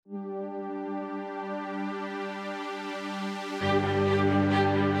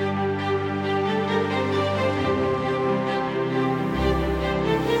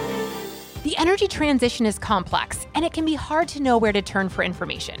energy transition is complex, and it can be hard to know where to turn for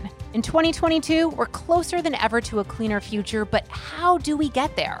information. In 2022, we're closer than ever to a cleaner future, but how do we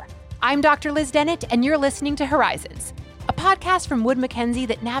get there? I'm Dr. Liz Dennett, and you're listening to Horizons, a podcast from Wood Mackenzie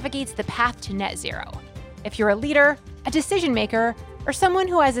that navigates the path to net zero. If you're a leader, a decision maker, or someone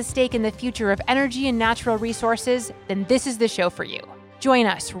who has a stake in the future of energy and natural resources, then this is the show for you. Join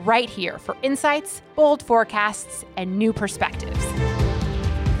us right here for insights, bold forecasts, and new perspectives.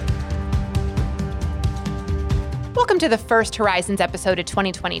 Welcome to the first Horizons episode of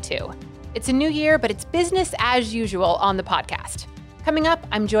 2022. It's a new year, but it's business as usual on the podcast. Coming up,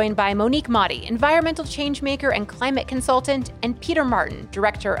 I'm joined by Monique Motti, environmental changemaker and climate consultant, and Peter Martin,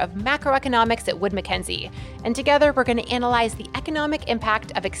 director of macroeconomics at Wood Mackenzie. And together, we're going to analyze the economic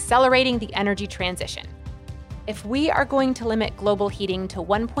impact of accelerating the energy transition. If we are going to limit global heating to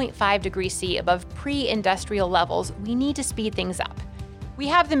 1.5 degrees C above pre-industrial levels, we need to speed things up. We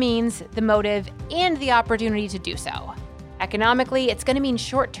have the means, the motive, and the opportunity to do so. Economically, it's going to mean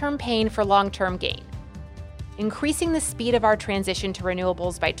short-term pain for long-term gain. Increasing the speed of our transition to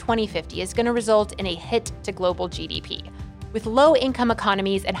renewables by 2050 is going to result in a hit to global GDP, with low-income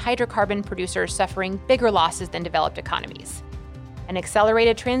economies and hydrocarbon producers suffering bigger losses than developed economies. An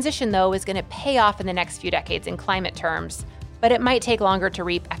accelerated transition, though, is going to pay off in the next few decades in climate terms, but it might take longer to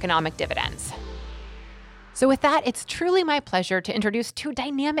reap economic dividends. So with that, it's truly my pleasure to introduce two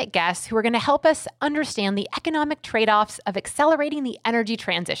dynamic guests who are going to help us understand the economic trade-offs of accelerating the energy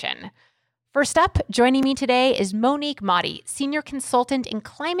transition. First up, joining me today is Monique Motti, senior consultant in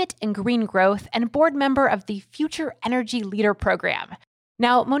climate and green growth and board member of the Future Energy Leader Program.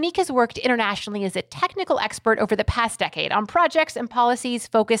 Now, Monique has worked internationally as a technical expert over the past decade on projects and policies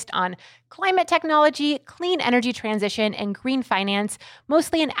focused on climate technology, clean energy transition, and green finance,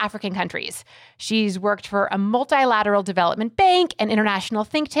 mostly in African countries. She's worked for a multilateral development bank, an international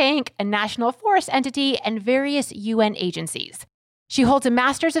think tank, a national forest entity, and various UN agencies. She holds a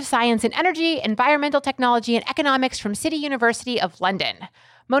Master's of Science in Energy, Environmental Technology, and Economics from City University of London.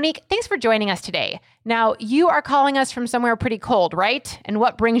 Monique, thanks for joining us today. Now, you are calling us from somewhere pretty cold, right? And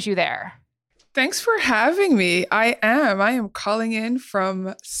what brings you there? Thanks for having me. I am calling in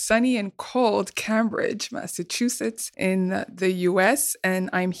from sunny and cold Cambridge, Massachusetts in the US. And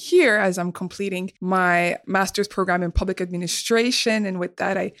I'm here as I'm completing my master's program in public administration. And with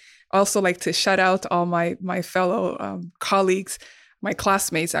that, I also like to shout out all my fellow colleagues, my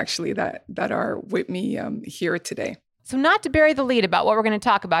classmates actually that are with me here today. So not to bury the lead about what we're going to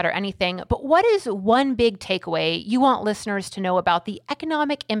talk about or anything, but what is one big takeaway you want listeners to know about the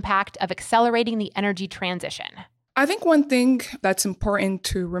economic impact of accelerating the energy transition? I think one thing that's important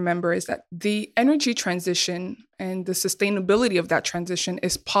to remember is that the energy transition and the sustainability of that transition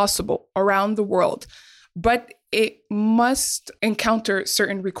is possible around the world, but it must encounter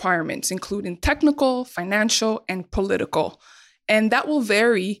certain requirements, including technical, financial, and political. And that will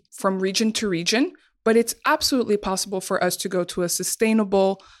vary from region to region. But it's absolutely possible for us to go to a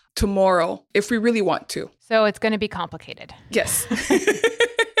sustainable tomorrow if we really want to. So it's going to be complicated. Yes.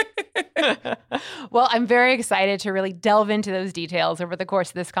 Well, I'm very excited to really delve into those details over the course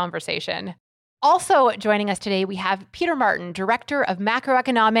of this conversation. Also joining us today, we have Peter Martin, Director of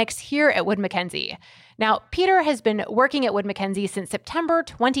Macroeconomics here at Wood Mackenzie. Now, Peter has been working at Wood Mackenzie since September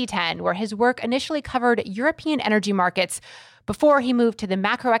 2010, where his work initially covered European energy markets before he moved to the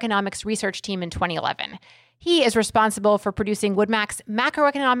macroeconomics research team in 2011. He is responsible for producing WoodMac's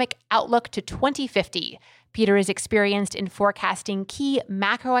Macroeconomic Outlook to 2050. Peter is experienced in forecasting key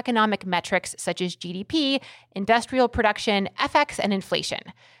macroeconomic metrics such as GDP, industrial production, FX, and inflation.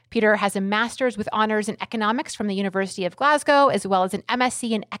 Peter has a master's with honors in economics from the University of Glasgow, as well as an MSc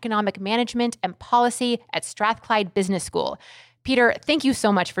in economic management and policy at Strathclyde Business School. Peter, thank you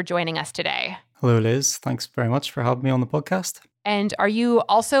so much for joining us today. Hello, Liz. Thanks very much for having me on the podcast. And are you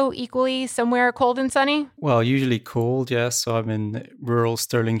also equally somewhere cold and sunny? Well, usually cold, yes. So I'm in rural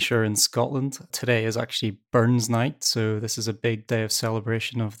Stirlingshire in Scotland. Today is actually Burns Night. So this is a big day of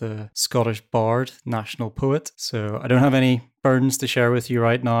celebration of the Scottish bard, national poet. So I don't have any Burns to share with you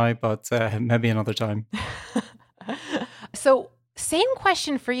right now, but maybe another time. So same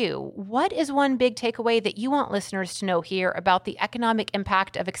question for you. What is one big takeaway that you want listeners to know here about the economic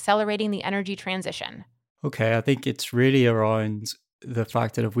impact of accelerating the energy transition? Okay, I think it's really around the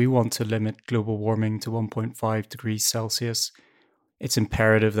fact that if we want to limit global warming to 1.5 degrees Celsius, it's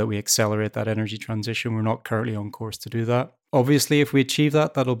imperative that we accelerate that energy transition. We're not currently on course to do that. Obviously, if we achieve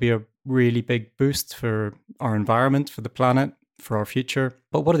that, that'll be a really big boost for our environment, for the planet, for our future.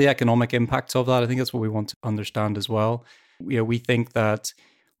 But what are the economic impacts of that? I think that's what we want to understand as well. We think that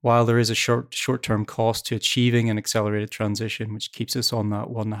while there is a short-term cost to achieving an accelerated transition, which keeps us on that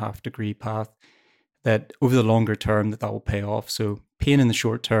 1.5 degree path, that over the longer term that will pay off. So pain in the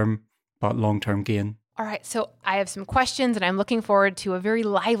short term, but long-term gain. All right, so I have some questions and I'm looking forward to a very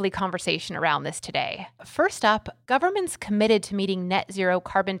lively conversation around this today. First up, governments committed to meeting net zero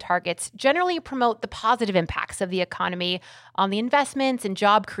carbon targets generally promote the positive impacts of the economy on the investments and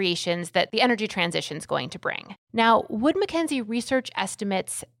job creations that the energy transition is going to bring. Now, Wood Mackenzie research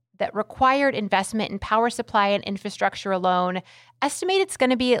estimates that required investment in power supply and infrastructure alone estimate it's going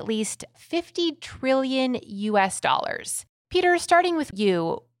to be at least 50 trillion US dollars. Peter, starting with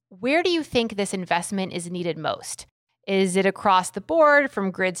you, where do you think this investment is needed most? Is it across the board, from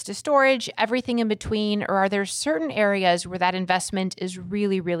grids to storage, everything in between, or are there certain areas where that investment is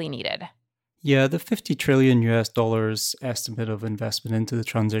really, really needed? Yeah, the 50 trillion US dollars estimate of investment into the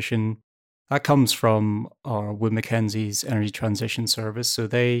transition, that comes from our Wood Mackenzie's Energy Transition Service. So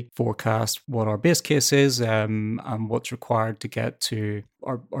they forecast what our base case is and what's required to get to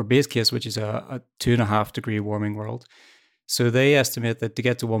our base case, which is a 2.5 degree warming world. So they estimate that to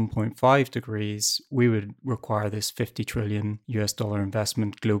get to 1.5 degrees, we would require this 50 trillion US dollar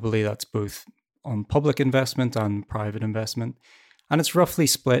investment globally. That's both on public investment and private investment. And it's roughly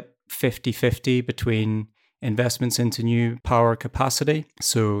split 50-50 between investments into new power capacity.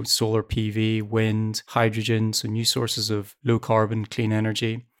 So solar PV, wind, hydrogen, so new sources of low carbon, clean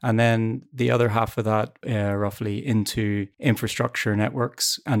energy. And then the other half of that roughly into infrastructure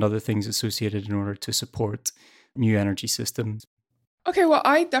networks and other things associated in order to support new energy systems. Okay, well,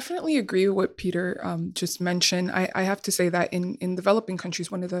 I definitely agree with what Peter just mentioned. I have to say that in developing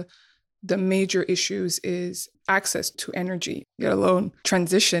countries, one of the major issues is access to energy, let alone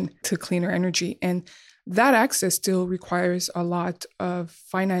transition to cleaner energy. And that access still requires a lot of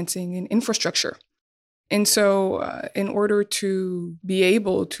financing and infrastructure. And so in order to be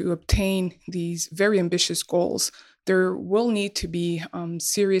able to obtain these very ambitious goals, there will need to be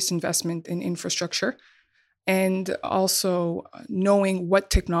serious investment in infrastructure, and also knowing what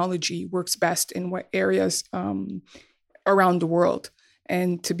technology works best in what areas around the world,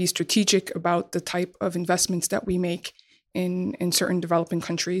 and to be strategic about the type of investments that we make in certain developing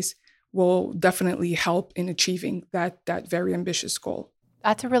countries will definitely help in achieving that very ambitious goal.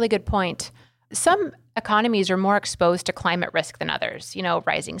 That's a really good point. Some economies are more exposed to climate risk than others.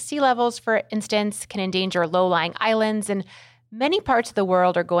 Rising sea levels, for instance, can endanger low-lying islands, and many parts of the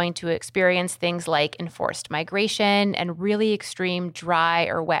world are going to experience things like enforced migration, and really extreme dry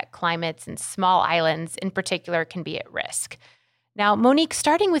or wet climates and small islands in particular can be at risk. Now, Monique,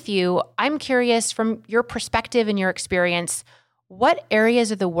 starting with you, I'm curious from your perspective and your experience, what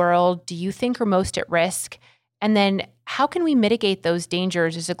areas of the world do you think are most at risk? And then how can we mitigate those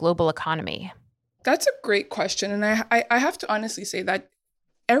dangers as a global economy? That's a great question. And I have to honestly say that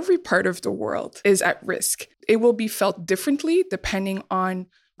every part of the world is at risk. It will be felt differently depending on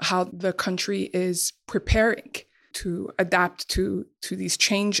how the country is preparing to adapt to these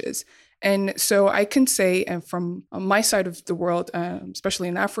changes. And so I can say, and from my side of the world, especially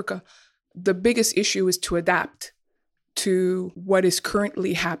in Africa, the biggest issue is to adapt to what is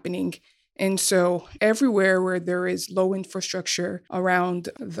currently happening. And so everywhere where there is low infrastructure around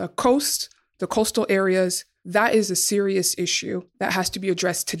the coast, the coastal areas, that is a serious issue that has to be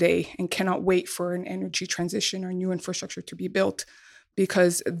addressed today and cannot wait for an energy transition or new infrastructure to be built,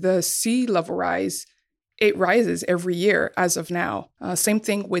 because the sea level rise, it rises every year as of now. Same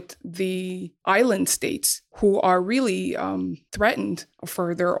thing with the island states who are really threatened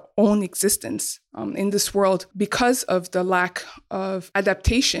for their own existence in this world because of the lack of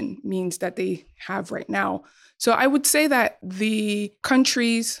adaptation means that they have right now. So I would say that the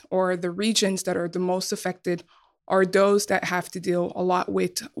countries or the regions that are the most affected are those that have to deal a lot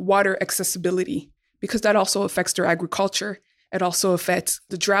with water accessibility, because that also affects their agriculture. It also affects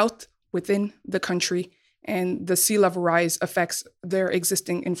the drought within the country, and the sea level rise affects their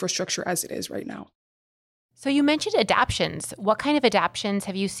existing infrastructure as it is right now. So you mentioned adaptations. What kind of adaptations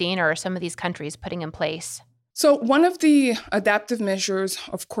have you seen or are some of these countries putting in place? So one of the adaptive measures,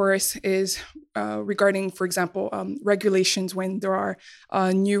 of course, is regarding, for example, regulations when there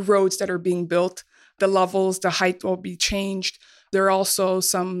are new roads that are being built. The levels, the height will be changed. There are also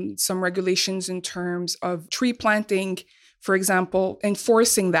some regulations in terms of tree planting, for example,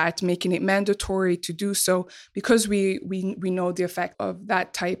 enforcing that, making it mandatory to do so, because we know the effect of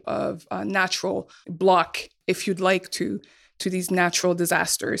that type of natural block, if you'd like, to these natural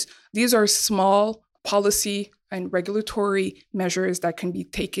disasters. These are small policy and regulatory measures that can be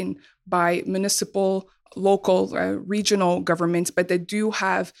taken by municipal local, regional governments, but they do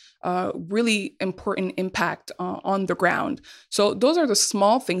have really important impact on the ground. So those are the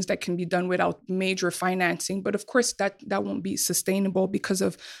small things that can be done without major financing. But of course, that won't be sustainable because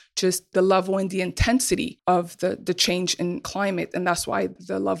of just the level and the intensity of the change in climate. And that's why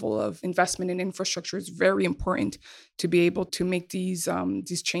the level of investment in infrastructure is very important to be able to make these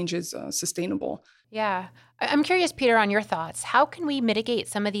changes sustainable. Yeah. I'm curious, Peter, on your thoughts. How can we mitigate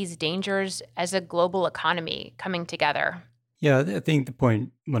some of these dangers as a global economy coming together? Yeah, I think the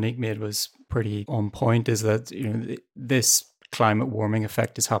point Monique made was pretty on point, is that this climate warming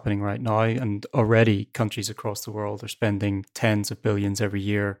effect is happening right now, and already countries across the world are spending tens of billions every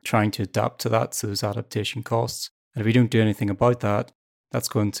year trying to adapt to that, so those adaptation costs. And if we don't do anything about that, that's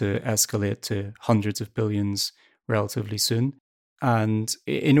going to escalate to hundreds of billions relatively soon. And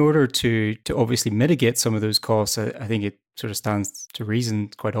in order to obviously mitigate some of those costs, I think it sort of stands to reason,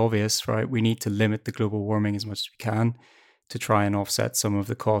 quite obvious, right? We need to limit the global warming as much as we can to try and offset some of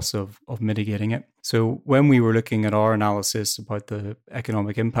the costs of mitigating it. So when we were looking at our analysis about the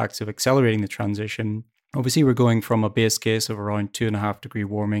economic impacts of accelerating the transition, obviously we're going from a base case of around 2.5 degree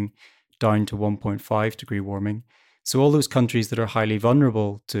warming down to 1.5 degree warming. So all those countries that are highly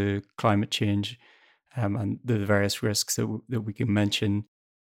vulnerable to climate change and the various risks that we can mention,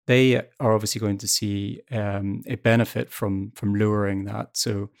 they are obviously going to see a benefit from lowering that.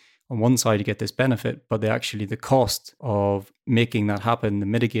 So on one side, you get this benefit, but the cost of making that happen, the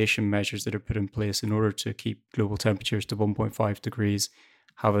mitigation measures that are put in place in order to keep global temperatures to 1.5 degrees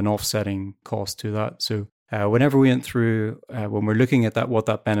have an offsetting cost to that. So whenever we went through, when we're looking at that, what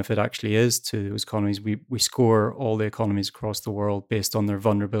that benefit actually is to those economies, we score all the economies across the world based on their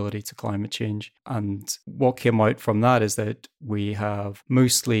vulnerability to climate change. And what came out from that is that we have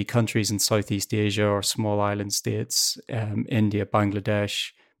mostly countries in Southeast Asia or small island states, India,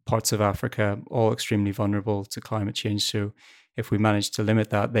 Bangladesh, parts of Africa, all extremely vulnerable to climate change. So if we manage to limit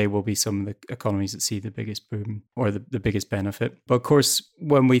that, they will be some of the economies that see the biggest boom or the biggest benefit. But of course,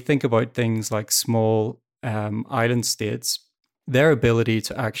 when we think about things like small island states, their ability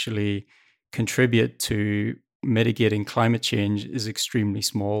to actually contribute to mitigating climate change is extremely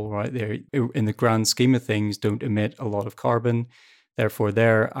small, right? They, in the grand scheme of things, don't emit a lot of carbon. Therefore,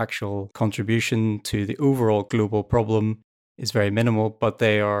 their actual contribution to the overall global problem is very minimal, but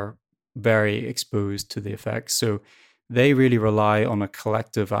they are very exposed to the effects. So they really rely on a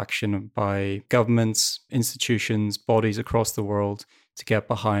collective action by governments, institutions, bodies across the world to get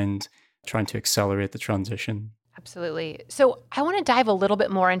behind trying to accelerate the transition. Absolutely. So I want to dive a little bit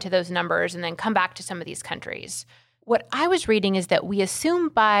more into those numbers and then come back to some of these countries. What I was reading is that we assume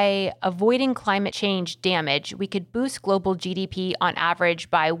by avoiding climate change damage, we could boost global GDP on average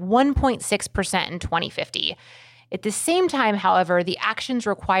by 1.6% in 2050. At the same time, however, the actions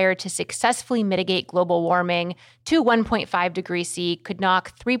required to successfully mitigate global warming to 1.5 degrees C could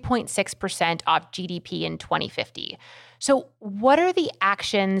knock 3.6% off GDP in 2050. So what are the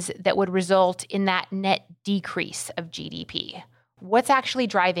actions that would result in that net decrease of GDP? What's actually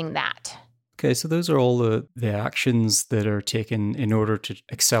driving that? Okay, so those are all the actions that are taken in order to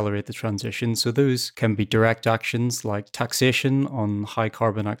accelerate the transition. So those can be direct actions like taxation on high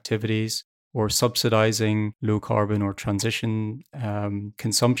carbon activities, or subsidizing low carbon or transition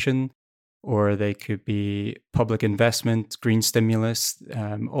consumption, or they could be public investment, green stimulus,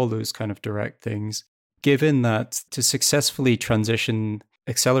 all those kind of direct things. Given that to successfully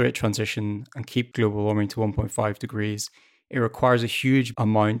accelerate transition and keep global warming to 1.5 degrees, it requires a huge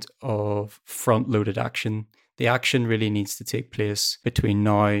amount of front-loaded action. The action really needs to take place between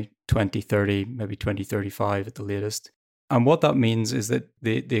now, 2030, maybe 2035 at the latest. And what that means is that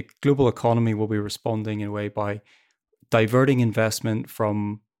the global economy will be responding in a way by diverting investment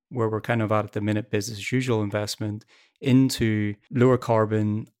from where we're kind of at the minute, business as usual investment, into lower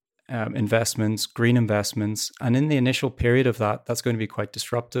carbon investments, green investments. And in the initial period of that, that's going to be quite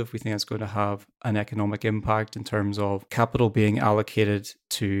disruptive. We think that's going to have an economic impact in terms of capital being allocated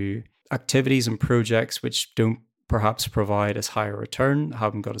to activities and projects which don't perhaps provide as high a return,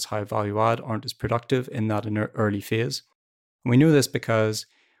 haven't got as high value add, aren't as productive in that early phase. And we know this because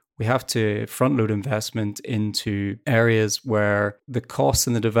we have to front load investment into areas where the costs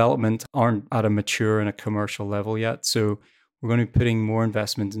and the development aren't at a mature and a commercial level yet. So we're going to be putting more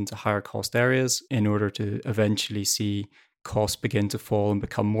investment into higher cost areas in order to eventually see costs begin to fall and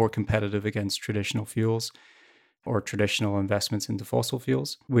become more competitive against traditional fuels or traditional investments into fossil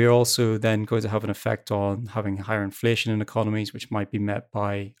fuels. We're also then going to have an effect on having higher inflation in economies, which might be met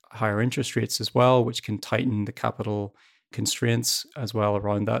by higher interest rates as well, which can tighten the capital constraints as well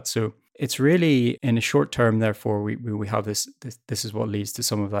around that. So it's really in a short term, therefore, we have this is what leads to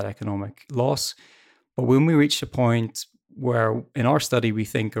some of that economic loss. But when we reach a point where in our study, we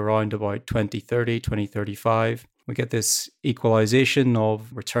think around about 2030, 2035, we get this equalization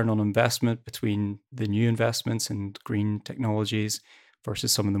of return on investment between the new investments in green technologies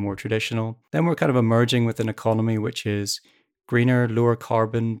versus some of the more traditional. Then we're kind of emerging with an economy which is greener, lower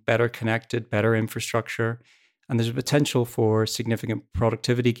carbon, better connected, better infrastructure. And there's a potential for significant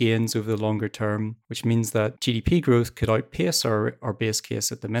productivity gains over the longer term, which means that GDP growth could outpace our base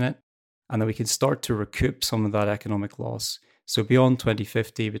case at the minute, and that we can start to recoup some of that economic loss. So beyond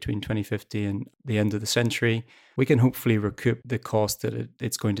 2050, between 2050 and the end of the century, we can hopefully recoup the cost that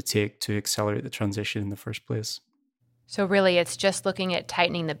it's going to take to accelerate the transition in the first place. So really, it's just looking at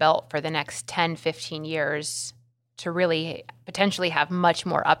tightening the belt for the next 10, 15 years to really potentially have much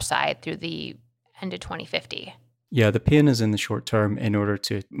more upside through the end of 2050. Yeah, the pain is in the short term in order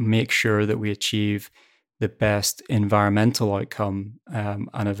to make sure that we achieve the best environmental outcome. And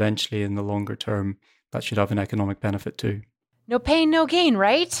eventually in the longer term, that should have an economic benefit too. No pain, no gain,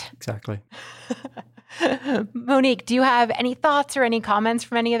 right? Exactly. Monique, do you have any thoughts or any comments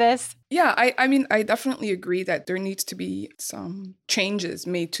from any of this? Yeah, I mean, I definitely agree that there needs to be some changes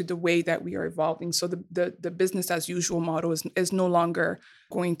made to the way that we are evolving. So the business as usual model is no longer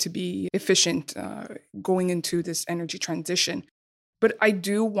going to be efficient going into this energy transition. But I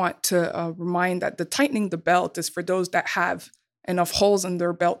do want to remind that the tightening the belt is for those that have enough holes in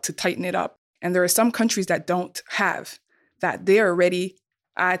their belt to tighten it up. And there are some countries that don't have that. They are already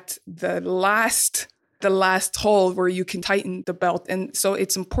at the last hole where you can tighten the belt. And so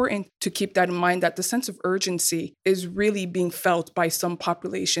it's important to keep that in mind, that the sense of urgency is really being felt by some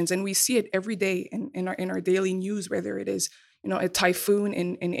populations. And we see it every day in our daily news, whether it is, a typhoon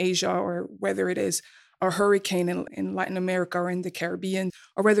in Asia, or whether it is a hurricane in Latin America or in the Caribbean,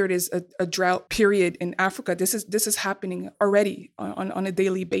 or whether it is a drought period in Africa. This is happening already on a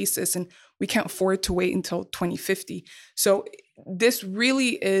daily basis, and we can't afford to wait until 2050. So this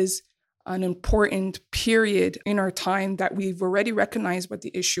really is an important period in our time that we've already recognized what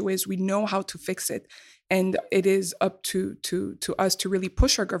the issue is. We know how to fix it. And it is up to us to really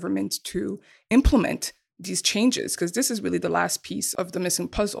push our government to implement these changes, because this is really the last piece of the missing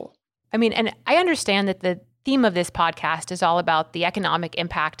puzzle. I mean, and I understand that the theme of this podcast is all about the economic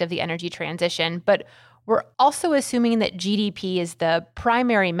impact of the energy transition, but we're also assuming that GDP is the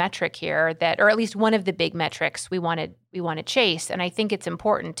primary metric here, or at least one of the big metrics we want to chase. And I think it's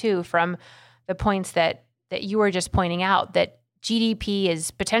important too, from the points that you were just pointing out, that GDP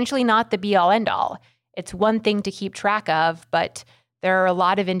is potentially not the be all end all. It's one thing to keep track of, but there are a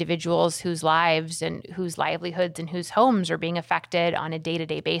lot of individuals whose lives and whose livelihoods and whose homes are being affected on a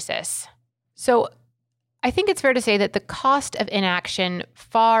day-to-day basis. So I think it's fair to say that the cost of inaction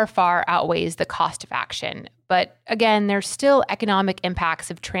far, far outweighs the cost of action. But again, there's still economic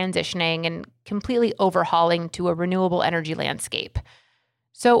impacts of transitioning and completely overhauling to a renewable energy landscape.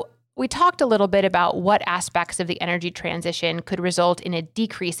 So we talked a little bit about what aspects of the energy transition could result in a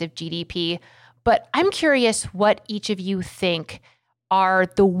decrease of GDP, but I'm curious what each of you think are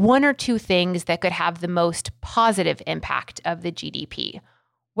the one or two things that could have the most positive impact of the GDP.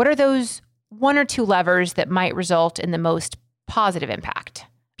 What are those one or two levers that might result in the most positive impact?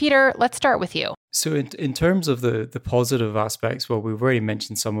 Peter, let's start with you. So in terms of the positive aspects, well, we've already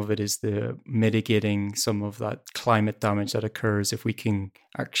mentioned some of it is the mitigating some of that climate damage that occurs if we can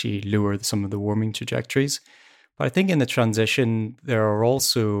actually lower some of the warming trajectories. But I think in the transition, there are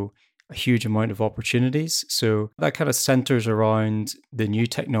also a huge amount of opportunities. So that kind of centers around the new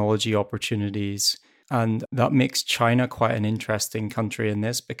technology opportunities. And that makes China quite an interesting country in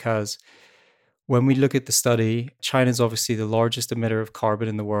this, because when we look at the study, China is obviously the largest emitter of carbon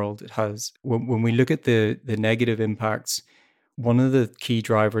in the world. It has, when we look at the negative impacts, one of the key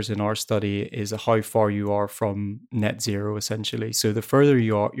drivers in our study is how far you are from net zero, essentially. So the further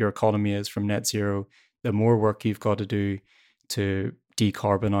your economy is from net zero, the more work you've got to do to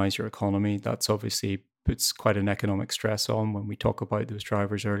decarbonize your economy. That's obviously puts quite an economic stress on when we talk about those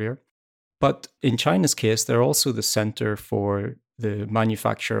drivers earlier. But in China's case, they're also the center for the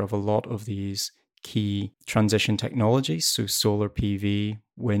manufacture of a lot of these key transition technologies. So solar PV,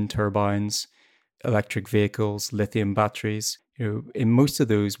 wind turbines, electric vehicles, lithium batteries. In most of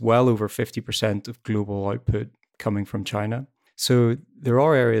those, well over 50% of global output coming from China. So there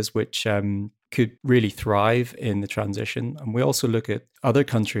are areas which could really thrive in the transition. And we also look at other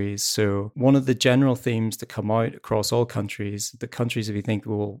countries. So one of the general themes that come out across all countries, the countries that we think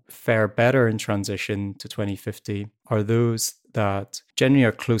will fare better in transition to 2050 are those that generally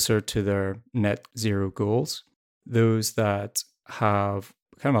are closer to their net zero goals, those that have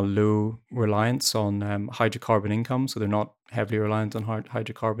kind of a low reliance on hydrocarbon income. So they're not heavily reliant on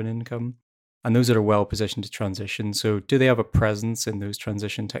hydrocarbon income. and those that are well positioned to transition. So do they have a presence in those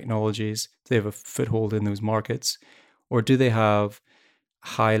transition technologies? Do they have a foothold in those markets? Or do they have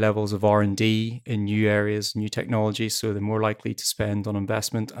high levels of R&D in new areas, new technologies, so they're more likely to spend on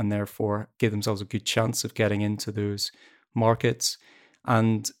investment and therefore give themselves a good chance of getting into those markets?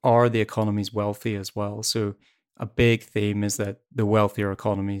 And are the economies wealthy as well? So a big theme is that the wealthier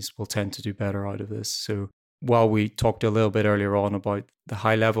economies will tend to do better out of this. So while we talked a little bit earlier on about the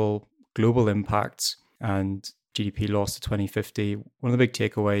high level global impacts and GDP loss to 2050, one of the big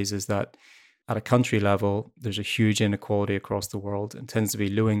takeaways is that at a country level, there's a huge inequality across the world. It tends to be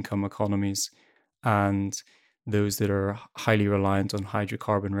low-income economies and those that are highly reliant on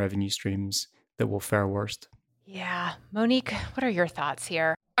hydrocarbon revenue streams that will fare worst. Yeah. Monique, what are your thoughts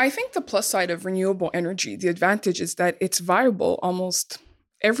here? I think the plus side of renewable energy, the advantage is that it's viable almost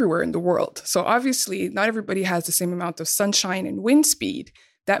everywhere in the world. So obviously, not everybody has the same amount of sunshine and wind speed.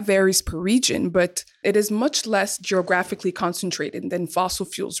 That varies per region, but it is much less geographically concentrated than fossil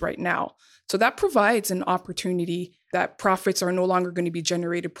fuels right now. So that provides an opportunity that profits are no longer going to be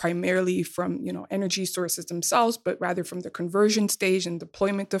generated primarily from, energy sources themselves, but rather from the conversion stage and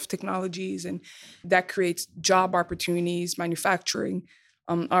deployment of technologies. And that creates job opportunities, manufacturing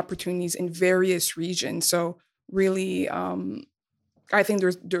opportunities in various regions. So really, I think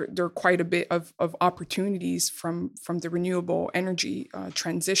there are quite a bit of opportunities from the renewable energy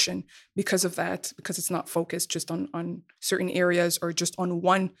transition because of that, because it's not focused just on certain areas or just on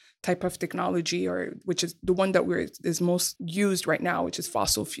one type of technology, or which is the one that is most used right now, which is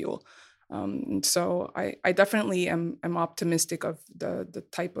fossil fuel. And so I definitely am optimistic of the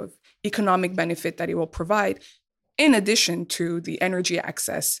type of economic benefit that it will provide, in addition to the energy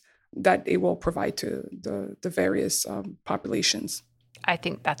access that it will provide to the various populations. I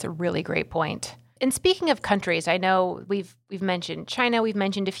think that's a really great point. And speaking of countries, I know we've mentioned China, we've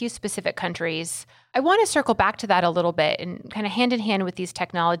mentioned a few specific countries. I want to circle back to that a little bit and kind of hand in hand with these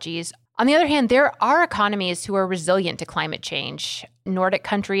technologies. On the other hand, there are economies who are resilient to climate change. Nordic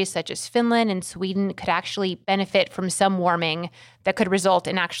countries such as Finland and Sweden could actually benefit from some warming that could result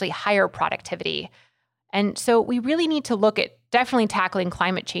in actually higher productivity. And so we really need to look at definitely tackling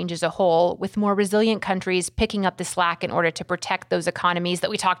climate change as a whole, with more resilient countries picking up the slack in order to protect those economies that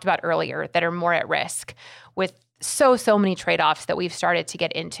we talked about earlier that are more at risk, with so many trade-offs that we've started to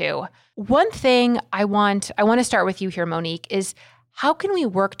get into. One thing I want to start with you here, Monique, is how can we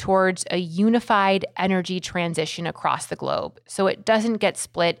work towards a unified energy transition across the globe so it doesn't get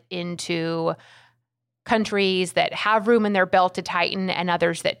split into countries that have room in their belt to tighten and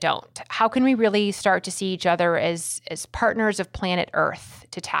others that don't? How can we really start to see each other as partners of planet Earth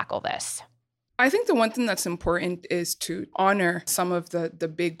to tackle this? I think the one thing that's important is to honor some of the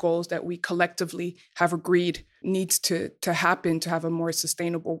big goals that we collectively have agreed needs to happen to have a more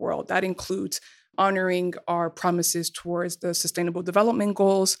sustainable world. That includes honoring our promises towards the Sustainable Development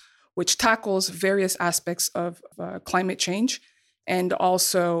Goals, which tackles various aspects of climate change, and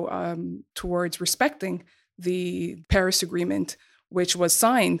also towards respecting the Paris Agreement, which was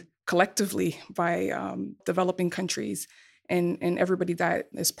signed collectively by developing countries and everybody that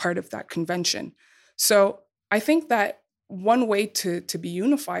is part of that convention. So I think that one way to be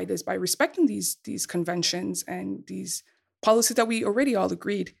unified is by respecting these conventions and these policies that we already all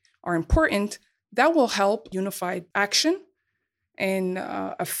agreed are important. That will help unified action and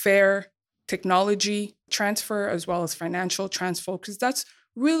a fair technology transfer as well as financial transfer, because that's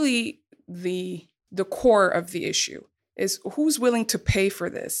really the core of the issue, is who's willing to pay for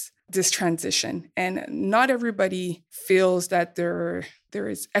this transition. And not everybody feels that there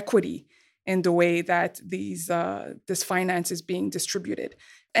is equity in the way that this finance is being distributed.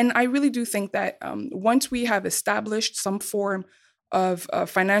 And I really do think that once we have established some form of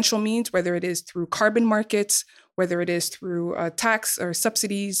financial means, whether it is through carbon markets, whether it is through tax or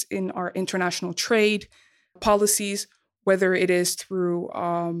subsidies in our international trade policies, whether it is through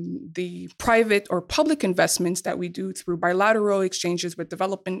the private or public investments that we do through bilateral exchanges with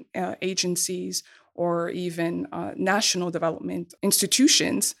development agencies or even national development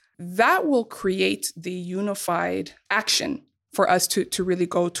institutions, that will create the unified action for us to really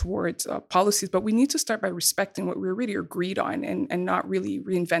go towards policies. But we need to start by respecting what we already agreed on and not really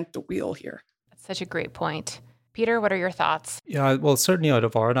reinvent the wheel here. That's such a great point. Peter, what are your thoughts? Yeah, well, certainly out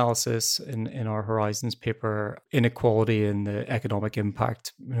of our analysis in our Horizons paper, inequality and the economic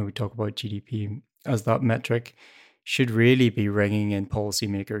impact, we talk about GDP as that metric, should really be ringing in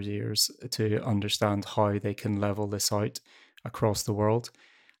policymakers' ears to understand how they can level this out across the world.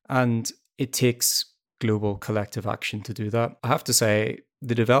 And it takes global collective action to do that. I have to say,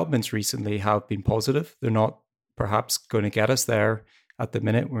 the developments recently have been positive. They're not perhaps going to get us there at the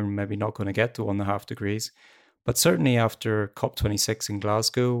minute. We're maybe not going to get to 1.5 degrees. But certainly after COP26 in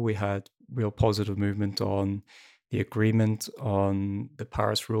Glasgow, we had real positive movement on the agreement on the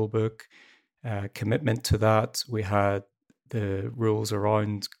Paris rulebook, commitment to that. We had the rules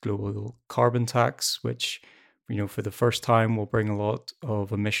around global carbon tax, which, for the first time will bring a lot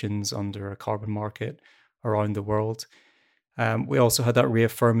of emissions under a carbon market around the world. We also had that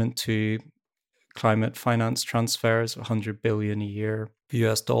reaffirmment to climate finance transfers, 100 billion a year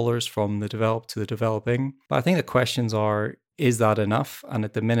US dollars from the developed to the developing. But I think the questions are, is that enough? And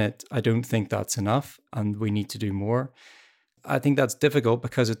at the minute, I don't think that's enough, and we need to do more. I think that's difficult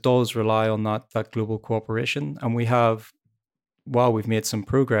because it does rely on that global cooperation. And while we've made some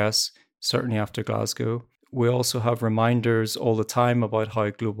progress, certainly after Glasgow, we also have reminders all the time about how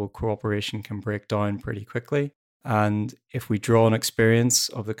global cooperation can break down pretty quickly. And if we draw on experience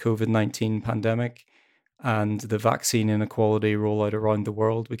of the COVID-19 pandemic and the vaccine inequality rollout around the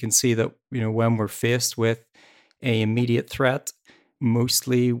world, we can see that, when we're faced with an immediate threat,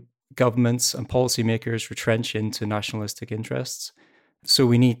 mostly governments and policymakers retrench into nationalistic interests. So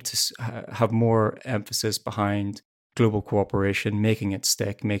we need to have more emphasis behind global cooperation, making it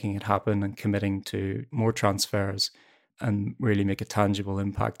stick, making it happen, and committing to more transfers and really make a tangible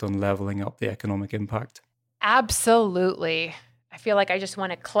impact on leveling up the economic impact. Absolutely. I feel like I just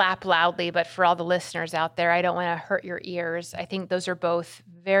want to clap loudly, but for all the listeners out there, I don't want to hurt your ears. I think those are both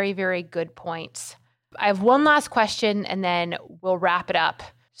very, very good points. I have one last question and then we'll wrap it up.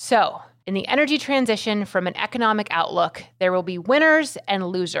 So, in the energy transition from an economic outlook, there will be winners and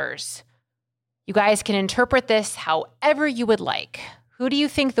losers. You guys can interpret this however you would like. Who do you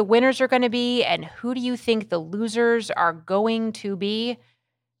think the winners are going to be, and who do you think the losers are going to be?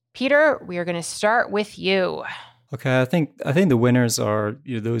 Peter, we are going to start with you. Okay, I think the winners are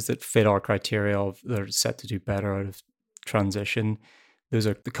those that fit our criteria that are set to do better out of transition. Those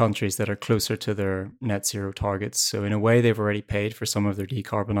are the countries that are closer to their net zero targets. So in a way, they've already paid for some of their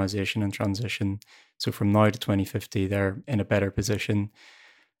decarbonization and transition. So from now to 2050, they're in a better position.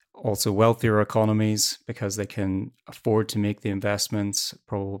 Also wealthier economies, because they can afford to make the investments,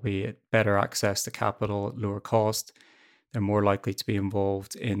 probably at better access to capital at lower cost. They're more likely to be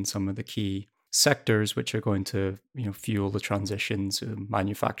involved in some of the key sectors which are going to fuel the transitions,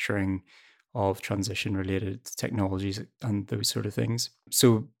 manufacturing of transition-related technologies and those sort of things.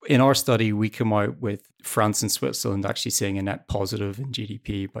 So in our study, we come out with France and Switzerland actually seeing a net positive in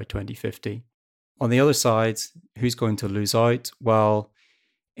GDP by 2050. On the other side, who's going to lose out? Well,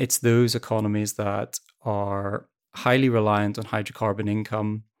 it's those economies that are highly reliant on hydrocarbon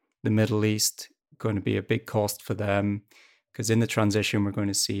income. The Middle East, going to be a big cost for them, because in the transition, we're going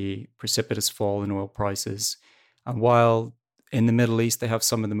to see precipitous fall in oil prices. And while in the Middle East, they have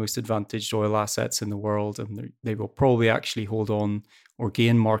some of the most advantaged oil assets in the world, and they will probably actually hold on or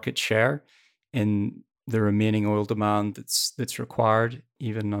gain market share in the remaining oil demand that's required,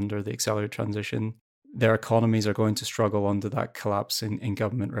 even under the accelerated transition. Their economies are going to struggle under that collapse in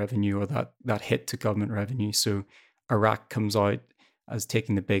government revenue, or that hit to government revenue. So Iraq comes out as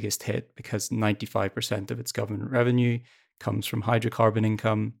taking the biggest hit because 95% of its government revenue comes from hydrocarbon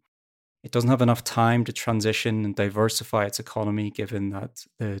income. It doesn't have enough time to transition and diversify its economy, given that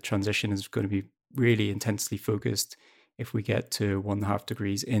the transition is going to be really intensely focused. If we get to 1.5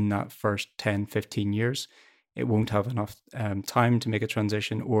 degrees in that first 10, 15 years, it won't have enough time to make a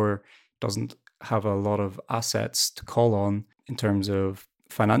transition, or doesn't have a lot of assets to call on in terms of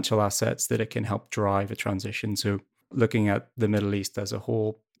financial assets that it can help drive a transition. So looking at the Middle East as a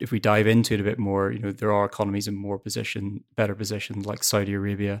whole, if we dive into it a bit more, there are economies in better positions like Saudi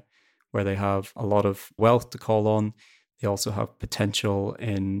Arabia, where they have a lot of wealth to call on. They also have potential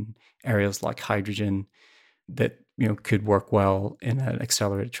in areas like hydrogen that could work well in an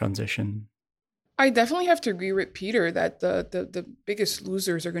accelerated transition. I definitely have to agree with Peter that the biggest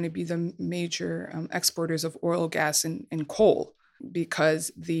losers are going to be the major exporters of oil, gas, and coal,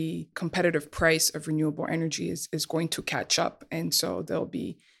 because the competitive price of renewable energy is going to catch up. And so there'll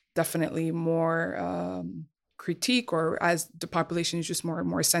be definitely more critique, or as the population is just more and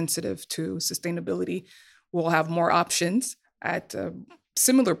more sensitive to sustainability, we'll have more options at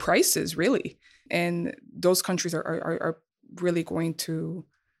similar prices, really. And those countries are really going to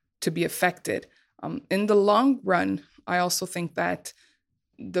be affected. In the long run, I also think that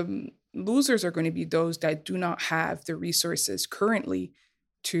the losers are going to be those that do not have the resources currently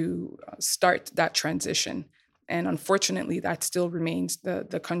to start that transition. And unfortunately, that still remains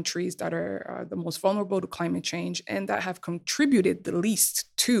the countries that are the most vulnerable to climate change and that have contributed the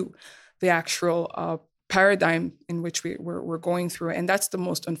least to the actual paradigm in which we're going through. And that's the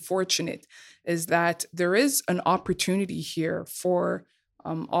most unfortunate, is that there is an opportunity here for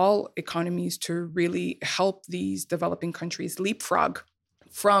all economies to really help these developing countries leapfrog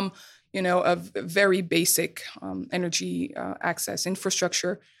from, a very basic energy access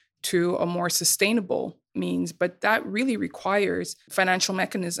infrastructure to a more sustainable means. But that really requires financial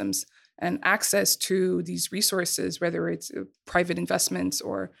mechanisms and access to these resources, whether it's private investments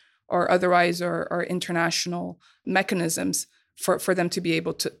or otherwise, or international mechanisms for them to be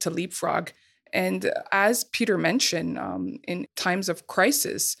able to leapfrog. And as Peter mentioned, in times of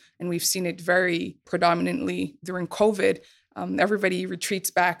crisis, and we've seen it very predominantly during COVID, everybody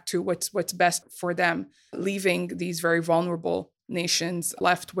retreats back to what's best for them, leaving these very vulnerable nations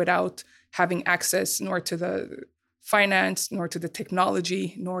left without having access nor to the finance, nor to the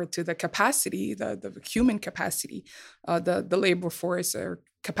technology, nor to the capacity, the human capacity, the labor force or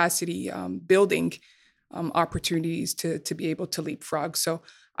capacity building opportunities to be able to leapfrog. So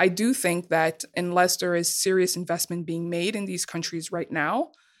I do think that unless there is serious investment being made in these countries right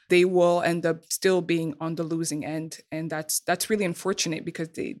now, they will end up still being on the losing end. And that's really unfortunate, because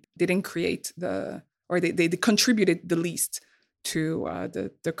they didn't create they contributed the least to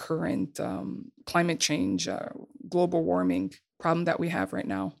the current climate change, global warming problem that we have right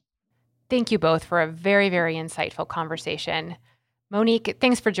now. Thank you both for a very, very insightful conversation. Monique,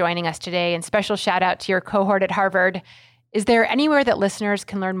 thanks for joining us today, and special shout out to your cohort at Harvard. Is there anywhere that listeners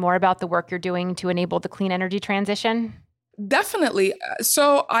can learn more about the work you're doing to enable the clean energy transition? Definitely.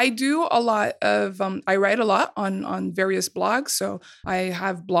 So I do a lot of, I write a lot on various blogs. So I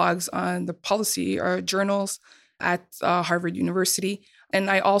have blogs on the policy journals at Harvard University. And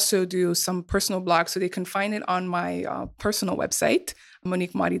I also do some personal blogs, so they can find it on my personal website,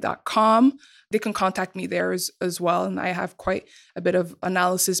 moniquemadi.com. They can contact me there as well. And I have quite a bit of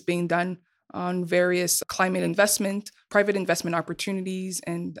analysis being done on various climate investment, private investment opportunities,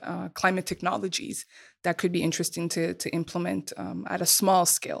 and climate technologies that could be interesting to implement at a small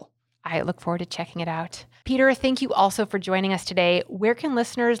scale. I look forward to checking it out. Peter, thank you also for joining us today. Where can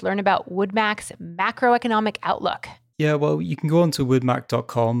listeners learn about WoodMac's macroeconomic outlook? Yeah, well, you can go onto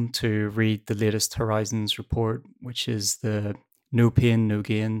woodmac.com to read the latest Horizons report, which is the no pain, no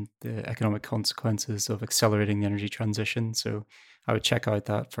gain, the economic consequences of accelerating the energy transition. So I would check out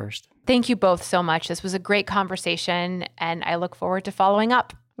that first. Thank you both so much. This was a great conversation, and I look forward to following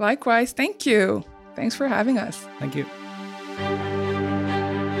up. Likewise. Thank you. Thanks for having us. Thank you.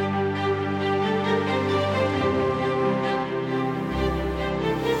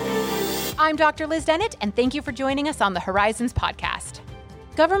 I'm Dr. Liz Dennett, and thank you for joining us on the Horizons podcast.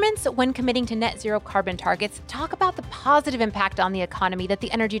 Governments, when committing to net zero carbon targets, talk about the positive impact on the economy that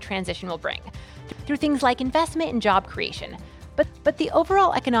the energy transition will bring through things like investment and job creation. But the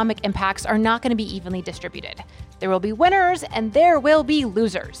overall economic impacts are not going to be evenly distributed. There will be winners and there will be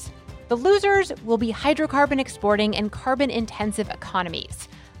losers. The losers will be hydrocarbon exporting and carbon-intensive economies.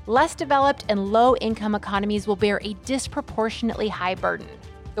 Less developed and low-income economies will bear a disproportionately high burden.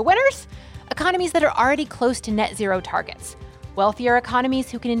 The winners? Economies that are already close to net zero targets. Wealthier economies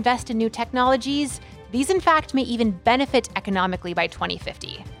who can invest in new technologies. These, in fact, may even benefit economically by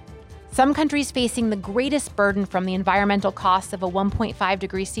 2050. Some countries facing the greatest burden from the environmental costs of a 1.5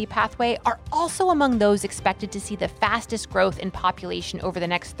 degree C pathway are also among those expected to see the fastest growth in population over the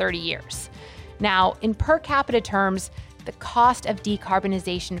next 30 years. Now, in per capita terms, the cost of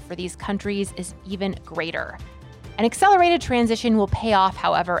decarbonization for these countries is even greater. An accelerated transition will pay off,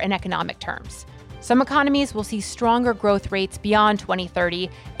 however, in economic terms. Some economies will see stronger growth rates beyond 2030,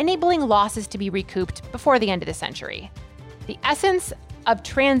 enabling losses to be recouped before the end of the century. The essence of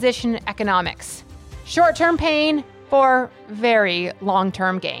transition economics: short-term pain for very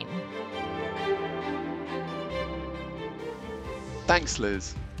long-term gain. Thanks,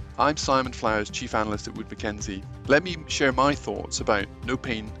 Liz. I'm Simon Flowers, Chief Analyst at Wood Mackenzie. Let me share my thoughts about no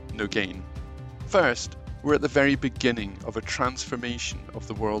pain, no gain. First, we're at the very beginning of a transformation of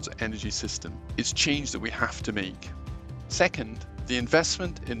the world's energy system. It's change that we have to make. Second, the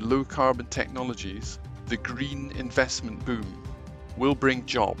investment in low carbon technologies, the green investment boom, will bring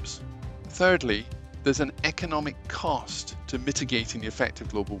jobs. Thirdly, there's an economic cost to mitigating the effect of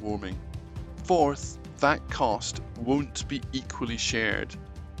global warming. Fourth, that cost won't be equally shared.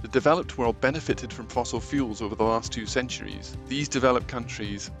 The developed world benefited from fossil fuels over the last 2 centuries. These developed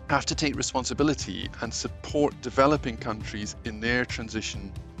countries have to take responsibility and support developing countries in their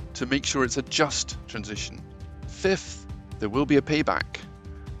transition to make sure it's a just transition. Fifth, there will be a payback.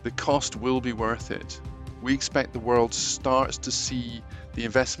 The cost will be worth it. We expect the world starts to see the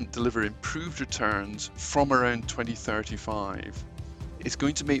investment deliver improved returns from around 2035. It's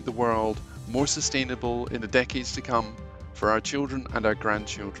going to make the world more sustainable in the decades to come for our children and our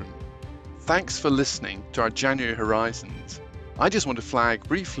grandchildren. Thanks for listening to our January Horizons. I just want to flag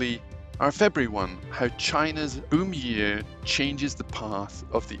briefly our February one, how China's boom year changes the path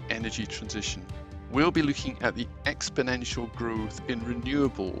of the energy transition. We'll be looking at the exponential growth in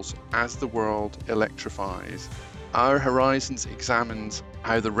renewables as the world electrifies. Our Horizons examines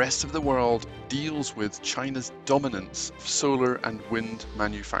how the rest of the world deals with China's dominance of solar and wind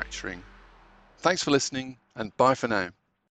manufacturing. Thanks for listening, and bye for now.